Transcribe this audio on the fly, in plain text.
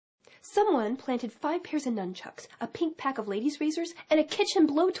Someone planted 5 pairs of nunchucks, a pink pack of ladies' razors, and a kitchen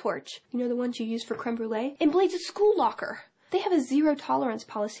blowtorch. You know the ones you use for creme brulee? In Blaze's school locker. They have a zero-tolerance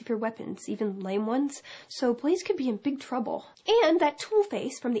policy for weapons, even lame ones, so Blaze could be in big trouble. And that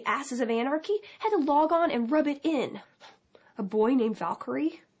Toolface from the Asses of Anarchy had to log on and rub it in. A boy named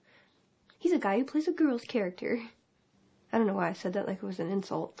Valkyrie? He's a guy who plays a girl's character. I don't know why I said that like it was an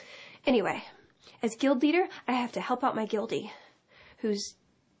insult. Anyway, as guild leader, I have to help out my guildie, who's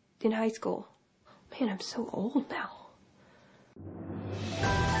in high school. Man, I'm so old now.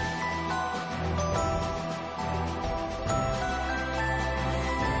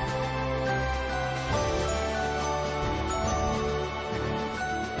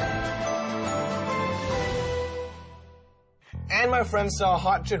 And my friends saw a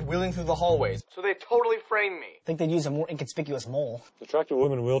hot chick wheeling through the hallways, so they totally framed me. Think they'd use a more inconspicuous mole. Attractive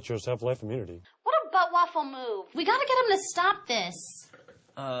women in wheelchairs have life immunity. What a butt waffle move. We gotta get him to stop this.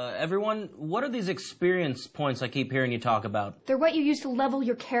 Everyone, what are these experience points I keep hearing you talk about? They're what you use to level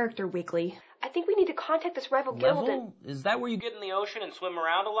your character, Wiggly. I think we need to contact this rival guild and... Is that where you get in the ocean and swim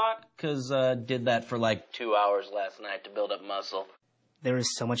around a lot? 'Cause, did that for like 2 hours last night to build up muscle. There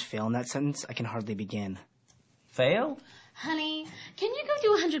is so much fail in that sentence, I can hardly begin. Fail? Honey, can you go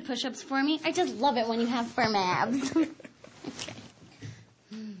do 100 push-ups for me? I just love it when you have firm abs.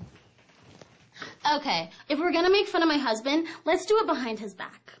 Okay, if we're gonna make fun of my husband, let's do it behind his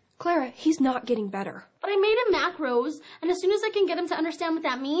back. Clara, he's not getting better. But I made him macros, and as soon as I can get him to understand what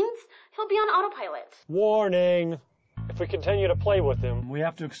that means, he'll be on autopilot. Warning! If we continue to play with him, we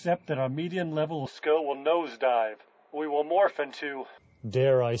have to accept that our median level of skill will nosedive. We will morph into,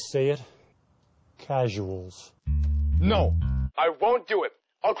 dare I say it, casuals. No, I won't do it.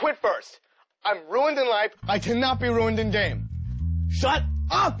 I'll quit first. I'm ruined in life. I cannot be ruined in game. Shut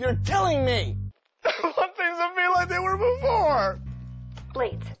up! You're killing me! I want things to be like they were before!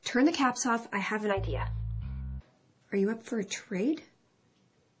 Blades, turn the caps off. I have an idea. Are you up for a trade?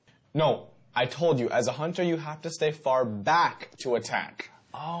 No, I told you, as a hunter, you have to stay far back to attack.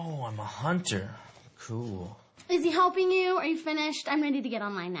 Oh, I'm a hunter. Cool. Is he helping you? Are you finished? I'm ready to get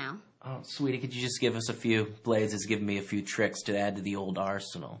online now. Oh, sweetie, could you just give us a few? Blaze has given me a few tricks to add to the old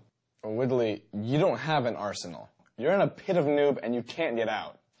arsenal. Wiggly, you don't have an arsenal. You're in a pit of noob and you can't get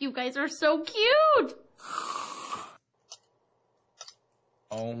out. You guys are so cute!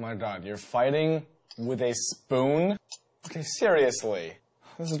 Oh my god, you're fighting with a spoon? Okay, seriously.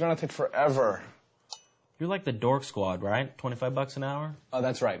 This is gonna take forever. You're like the dork squad, right? $25 an hour? Oh,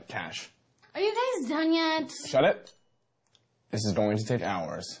 that's right, cash. Are you guys done yet? Shut it. This is going to take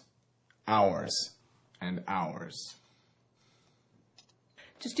hours. Hours. And hours.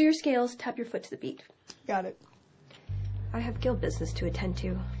 Just do your scales, tap your foot to the beat. Got it. I have guild business to attend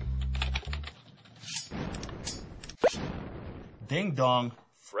to. Ding dong.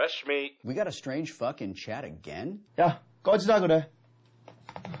 Fresh meat. We got a strange fuck in chat again? Yeah, 꺼지자 그래.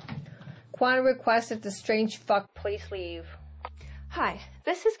 Quan requests that the strange fuck please leave. Hi,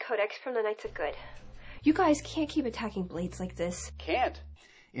 this is Codex from the Knights of Good. You guys can't keep attacking Blades like this. Can't.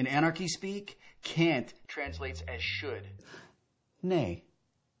 In anarchy speak, can't translates as should. Nay,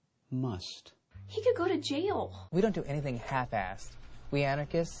 must. He could go to jail. We don't do anything half-assed. We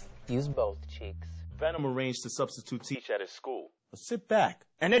anarchists use both cheeks. Venom arranged to substitute teach at his school. But sit back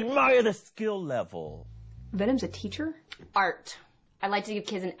and admire the skill level. Venom's a teacher? Art. I like to give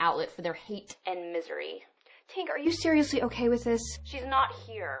kids an outlet for their hate and misery. Tink, are you seriously okay with this? She's not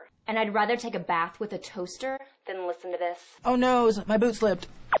here. And I'd rather take a bath with a toaster than listen to this. Oh no, my boot slipped.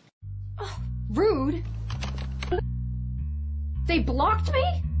 Oh, rude. They blocked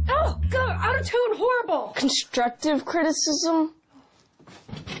me? Oh, God, out of tune, horrible. Constructive criticism?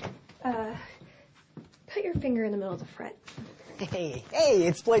 Put your finger in the middle of the fret. Hey,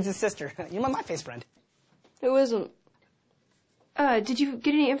 it's Blades' sister. You're my face friend. Who isn't? Did you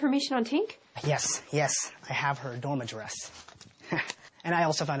get any information on Tink? Yes, I have her dorm address. And I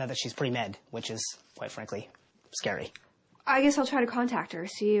also found out that she's pre-med, which is, quite frankly, scary. I guess I'll try to contact her,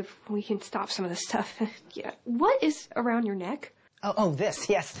 see if we can stop some of this stuff. Yeah. What is around your neck? Oh, this,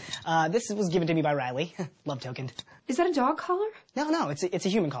 yes. This was given to me by Riley. Love token. Is that a dog collar? No, it's a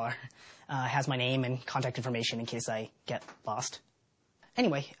human collar. Has my name and contact information in case I get lost.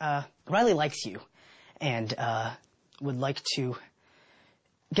 Anyway, Riley likes you, and would like to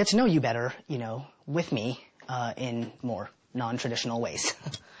get to know you better, with me, in more non-traditional ways.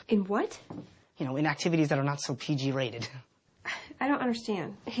 In what? In activities that are not so PG rated. I don't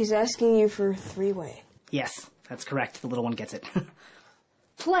understand. He's asking you for three-way. Yes, that's correct. The little one gets it.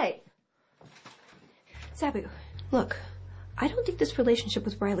 Play! Sabu, look, I don't think this relationship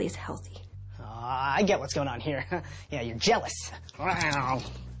with Riley is healthy. I get what's going on here. Yeah, you're jealous.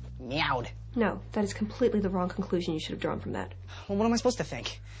 meowed. No, that is completely the wrong conclusion you should have drawn from that. Well, what am I supposed to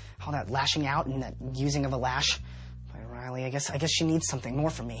think? All that lashing out and that using of a lash. By Riley, I guess she needs something more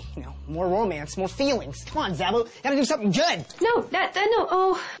from me. You know, more romance, more feelings. Come on, Zabo, gotta do something good. No, no,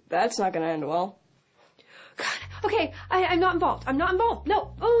 oh. That's not gonna end well. God, okay, I'm not involved. I'm not involved.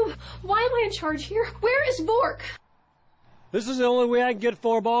 No, oh, why am I in charge here? Where is Vork? This is the only way I can get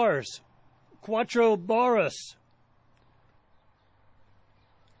 4 bars. Quattro barras.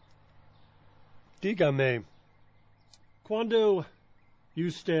 Dígame. Cuando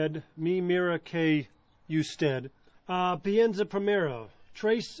usted me mira que usted piensa primero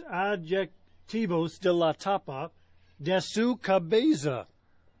 3 adjetivos de la tapa de su cabeza.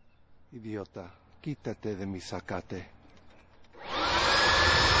 Idiota, quítate de mi zacate.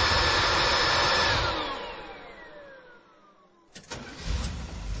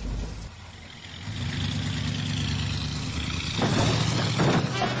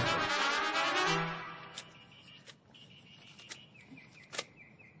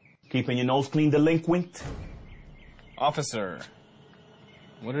 Keeping your nose clean, delinquent? Officer,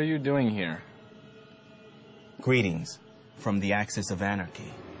 what are you doing here? Greetings from the Axis of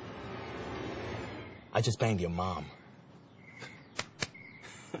Anarchy. I just banged your mom.